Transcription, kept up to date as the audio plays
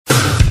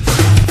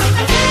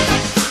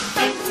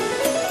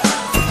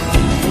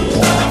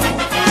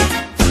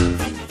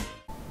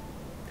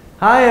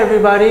Hi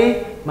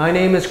everybody, my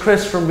name is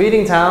Chris from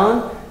Reading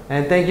Town,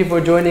 and thank you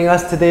for joining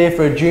us today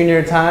for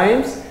Junior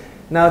Times.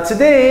 Now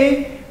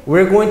today,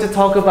 we're going to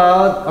talk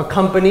about a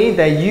company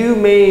that you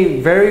may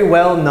very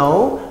well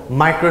know,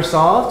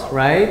 Microsoft,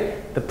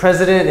 right? The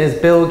president is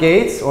Bill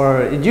Gates,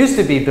 or it used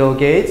to be Bill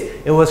Gates.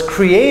 It was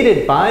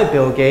created by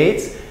Bill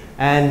Gates,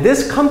 and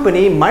this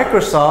company,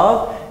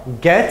 Microsoft,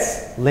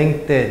 gets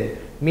LinkedIn,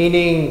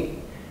 meaning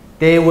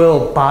they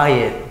will buy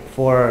it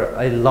for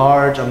a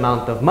large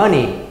amount of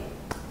money.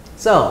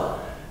 So,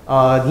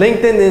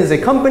 LinkedIn is a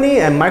company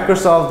and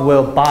Microsoft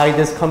will buy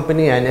this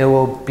company and it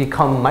will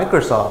become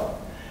Microsoft.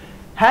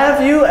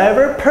 Have you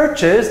ever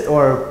purchased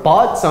or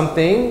bought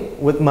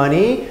something with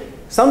money,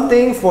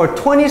 something for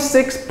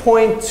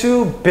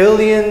 $26.2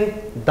 billion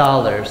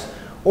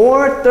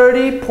or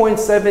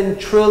 30.7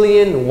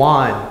 trillion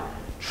won?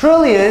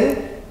 Trillion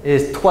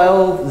is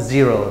 12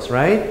 zeros,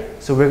 right?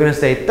 So we're going to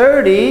say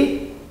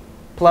 30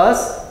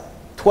 plus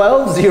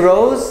 12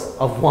 zeros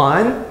of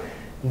 1.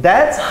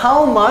 That's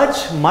how much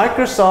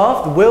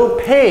Microsoft will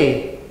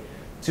pay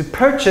to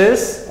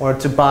purchase or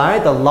to buy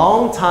the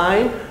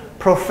long-time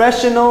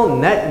professional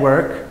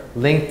network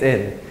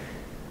LinkedIn.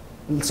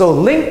 So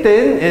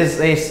LinkedIn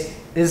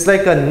is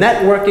like a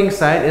networking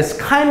site. It's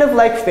kind of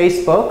like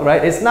Facebook,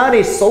 right? It's not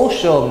a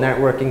social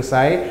networking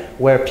site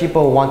where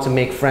people want to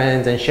make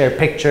friends and share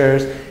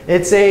pictures.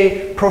 It's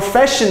a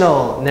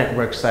professional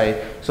network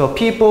site. So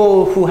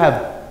people who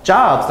have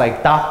jobs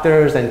like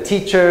doctors and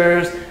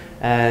teachers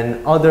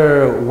and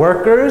other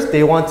workers,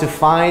 they want to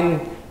find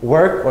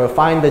work or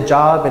find a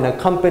job in a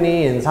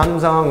company, in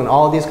Samsung and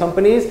all these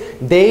companies,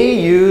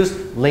 they use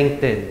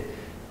LinkedIn.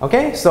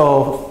 Okay,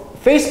 so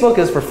Facebook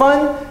is for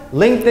fun,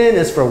 LinkedIn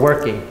is for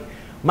working.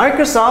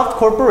 Microsoft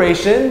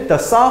Corporation, the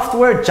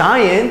software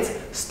giant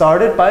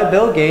started by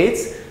Bill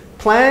Gates,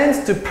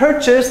 plans to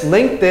purchase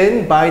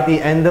LinkedIn by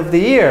the end of the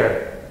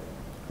year.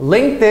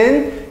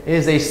 LinkedIn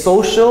is a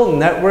social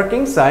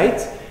networking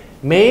site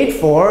made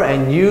for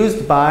and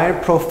used by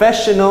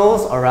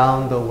professionals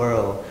around the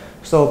world.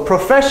 So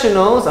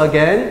professionals,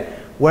 again,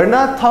 we're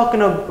not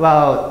talking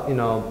about,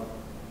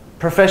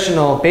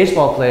 professional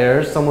baseball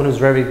players, someone who's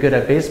very good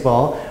at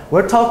baseball.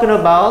 We're talking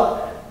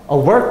about a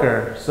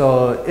worker.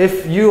 So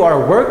if you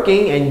are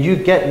working and you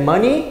get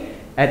money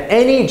at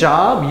any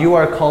job, you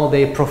are called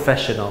a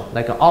professional,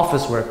 like an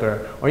office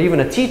worker, or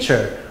even a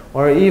teacher,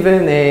 or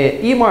even a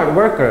e-mart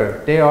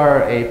worker. They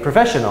are a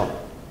professional.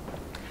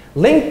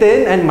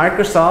 LinkedIn and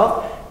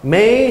Microsoft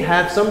may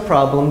have some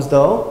problems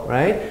though,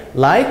 right?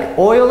 Like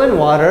oil and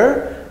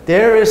water,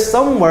 there is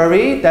some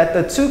worry that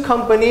the two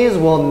companies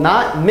will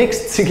not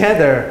mix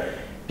together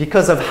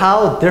because of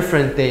how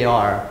different they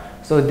are.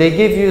 So they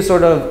give you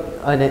sort of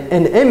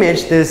an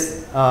image,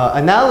 this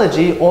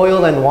analogy,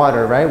 oil and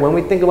water, right? When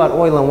we think about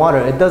oil and water,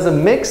 it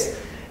doesn't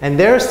mix, and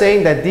they're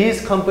saying that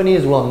these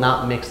companies will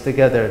not mix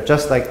together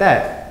just like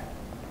that.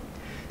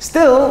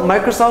 Still,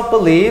 Microsoft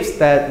believes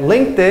that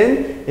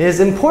LinkedIn is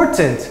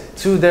important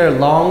to their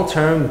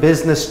long-term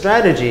business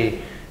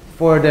strategy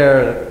for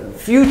their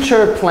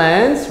future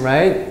plans,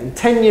 right?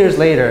 10 years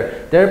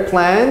later, their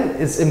plan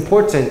is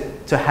important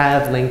to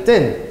have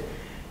LinkedIn.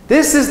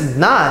 This is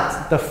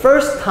not the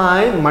first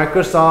time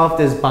Microsoft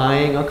is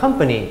buying a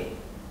company.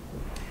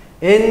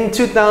 In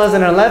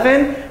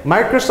 2011,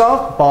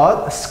 Microsoft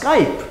bought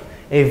Skype,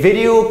 a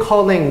video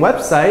calling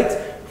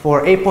website,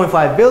 for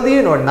 8.5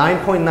 billion or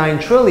 9.9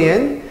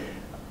 trillion.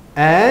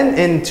 And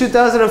in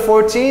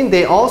 2014,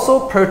 they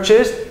also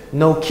purchased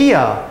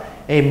Nokia,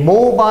 a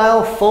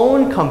mobile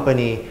phone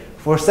company,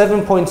 for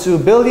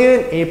 7.2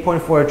 billion,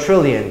 8.4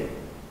 trillion.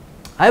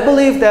 I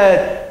believe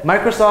that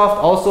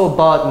Microsoft also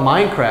bought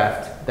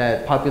Minecraft,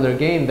 that popular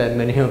game that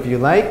many of you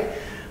like.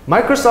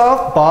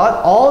 Microsoft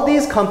bought all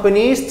these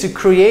companies to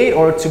create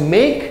or to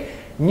make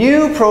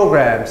new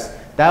programs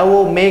that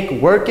will make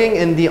working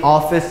in the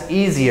office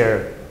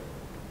easier.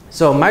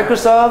 So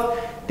Microsoft,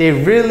 they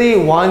really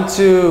want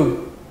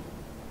to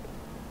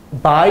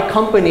buy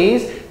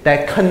companies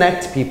that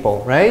connect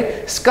people,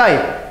 right?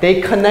 Skype,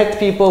 they connect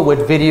people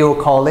with video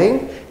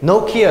calling.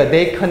 Nokia,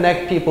 they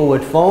connect people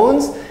with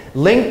phones.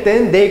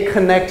 LinkedIn, they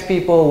connect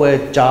people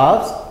with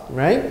jobs,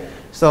 right?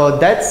 So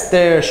that's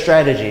their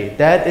strategy.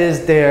 That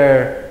is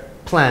their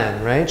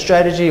plan, right?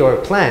 Strategy or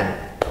plan.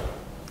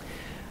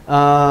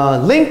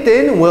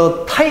 LinkedIn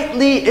will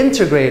tightly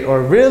integrate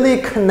or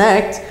really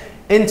connect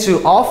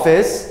into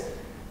Office.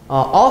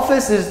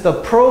 Office is the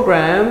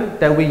program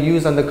that we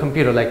use on the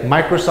computer, like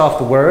Microsoft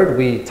Word,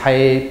 we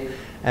type.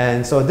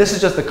 And so this is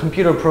just a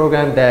computer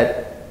program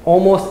that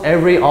almost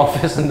every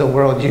office in the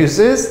world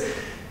uses,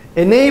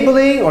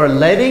 enabling or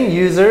letting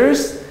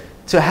users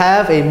to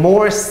have a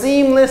more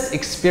seamless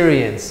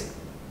experience.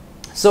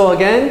 So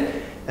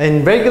again,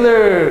 in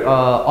regular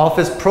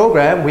Office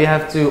program, we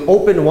have to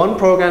open one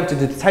program to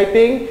do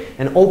typing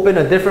and open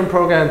a different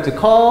program to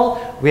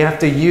call. We have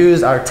to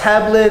use our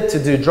tablet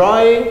to do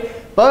drawing.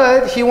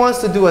 But he wants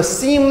to do a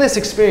seamless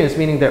experience,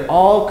 meaning they're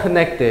all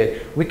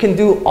connected. We can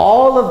do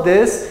all of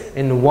this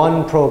in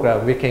one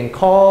program. We can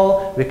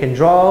call, we can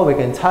draw, we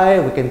can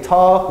type, we can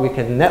talk, we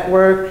can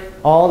network,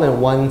 all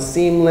in one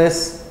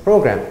seamless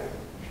program.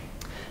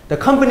 The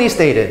company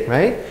stated,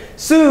 right?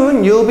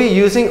 Soon you'll be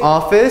using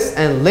Office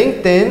and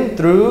LinkedIn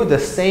through the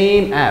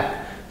same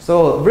app.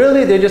 So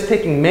really they're just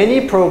taking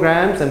many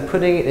programs and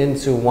putting it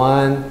into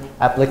one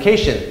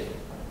application.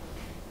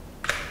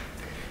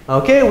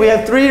 Okay, we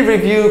have 3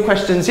 review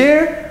questions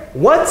here.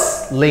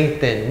 What's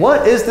LinkedIn?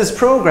 What is this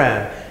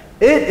program?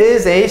 It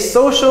is a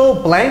social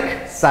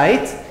blank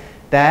site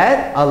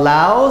that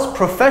allows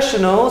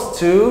professionals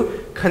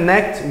to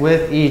connect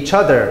with each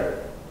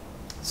other.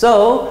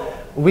 So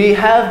we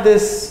have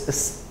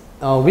this,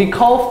 we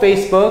call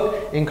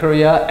Facebook in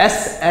Korea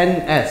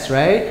SNS,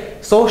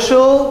 right?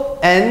 Social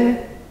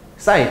N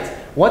site.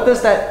 What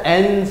does that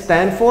N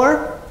stand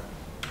for?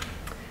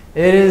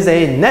 It is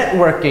a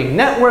networking.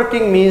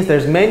 Networking means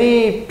there's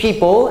many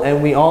people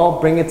and we all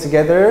bring it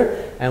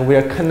together and we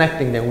are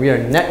connecting them. We are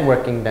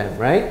networking them,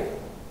 right?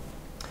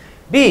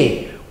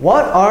 B,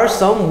 what are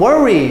some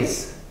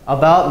worries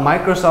about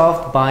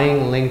Microsoft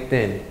buying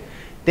LinkedIn?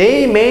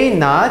 They may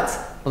not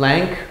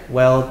blank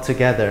well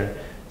together.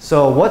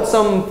 So what's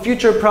some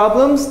future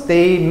problems?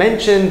 They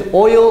mentioned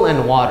oil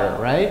and water,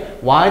 right?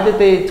 Why did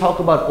they talk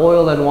about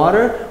oil and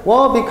water?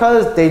 Well,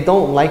 because they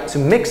don't like to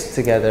mix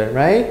together,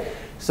 right?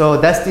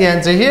 So that's the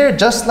answer here.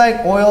 Just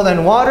like oil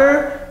and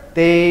water,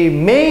 they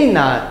may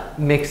not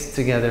mix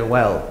together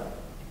well.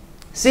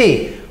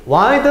 C,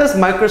 why does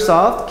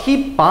Microsoft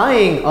keep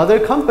buying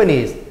other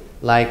companies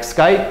like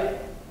Skype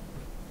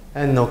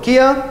and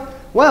Nokia?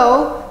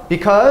 Well,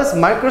 because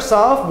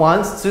Microsoft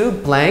wants to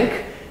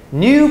blank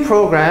new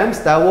programs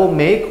that will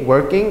make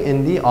working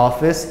in the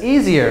office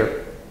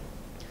easier.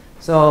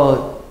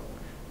 So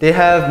they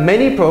have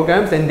many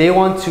programs and they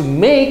want to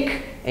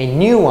make a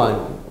new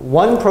one.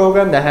 One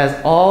program that has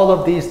all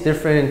of these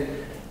different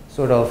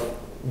sort of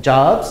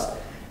jobs.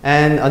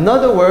 And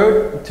another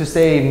word to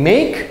say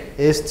make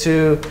is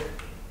to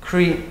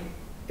create.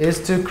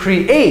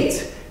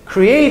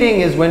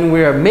 Creating is when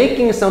we are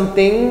making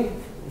something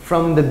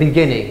from the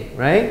beginning,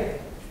 right?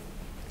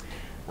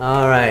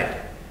 All right.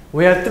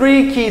 We have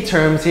 3 key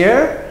terms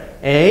here.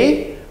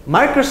 A,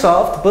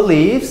 Microsoft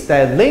believes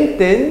that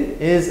LinkedIn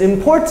is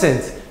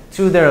important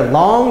to their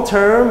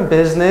long-term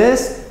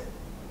business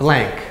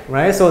blank,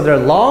 right? So their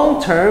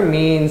long-term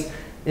means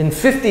in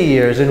 50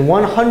 years, in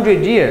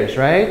 100 years,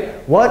 right?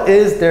 What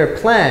is their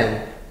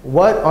plan?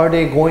 What are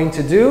they going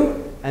to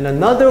do? And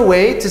another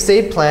way to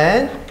say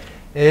plan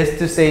is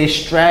to say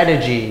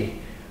strategy.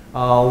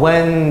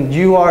 When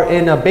you are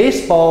in a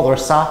baseball or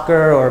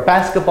soccer or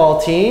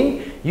basketball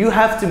team, you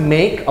have to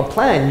make a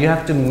plan. You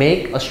have to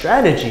make a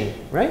strategy,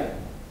 right?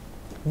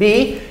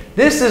 B,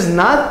 this is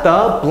not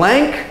the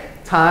blank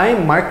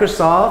time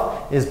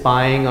Microsoft is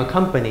buying a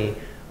company.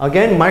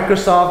 Again,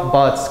 Microsoft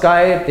bought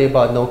Skype, they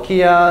bought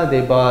Nokia,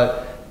 they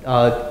bought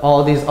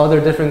all these other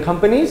different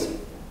companies.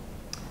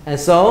 And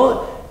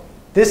so,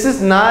 this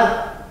is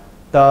not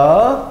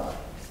the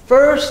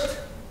first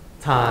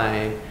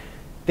time.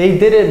 They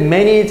did it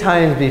many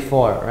times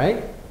before,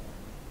 right?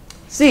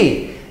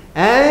 C,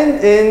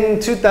 and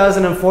in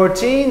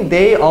 2014,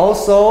 they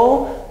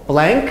also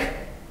blank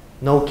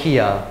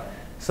Nokia.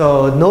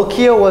 So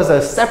Nokia was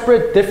a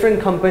separate,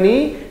 different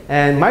company,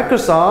 and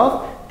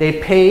Microsoft, they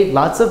paid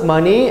lots of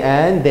money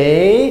and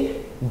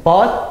they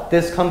bought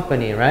this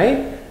company,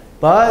 right?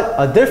 But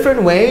a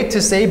different way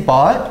to say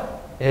bought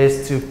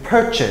is to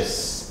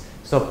purchase.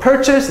 So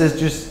purchase is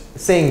just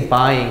saying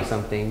buying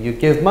something. You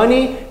give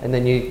money and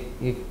then you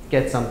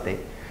get something.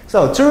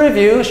 So to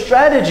review,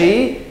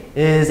 strategy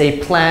is a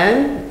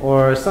plan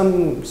or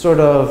some sort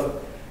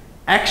of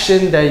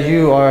action that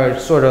you are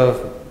sort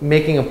of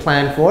making a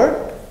plan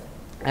for.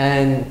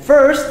 And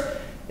first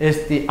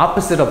is the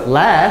opposite of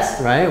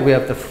last, right? We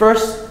have the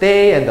first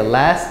day and the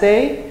last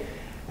day.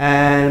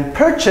 And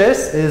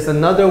purchase is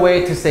another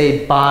way to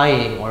say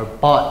buying or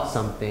bought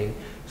something.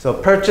 So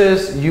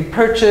purchase, you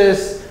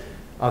purchase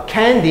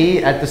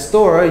candy at the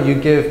store, you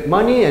give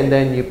money and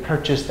then you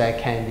purchase that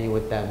candy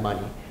with that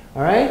money.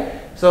 All right?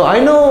 So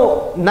I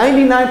know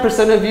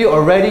 99% of you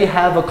already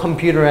have a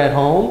computer at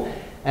home,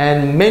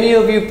 and many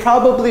of you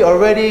probably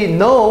already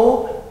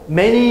know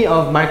many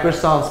of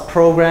Microsoft's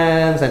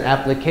programs and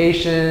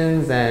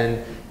applications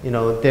and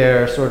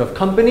their sort of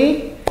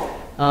company.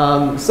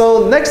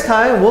 So next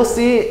time we'll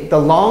see the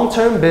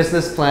long-term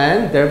business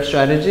plan, their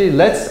strategy.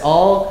 Let's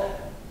all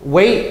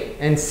wait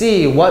and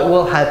see what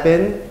will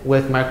happen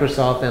with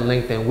Microsoft and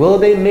LinkedIn. Will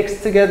they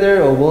mix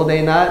together or will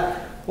they not?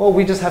 Well,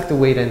 we just have to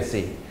wait and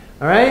see.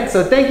 All right,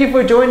 so thank you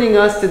for joining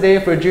us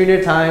today for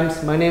Junior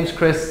Times. My name's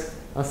Chris.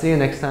 I'll see you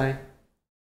next time.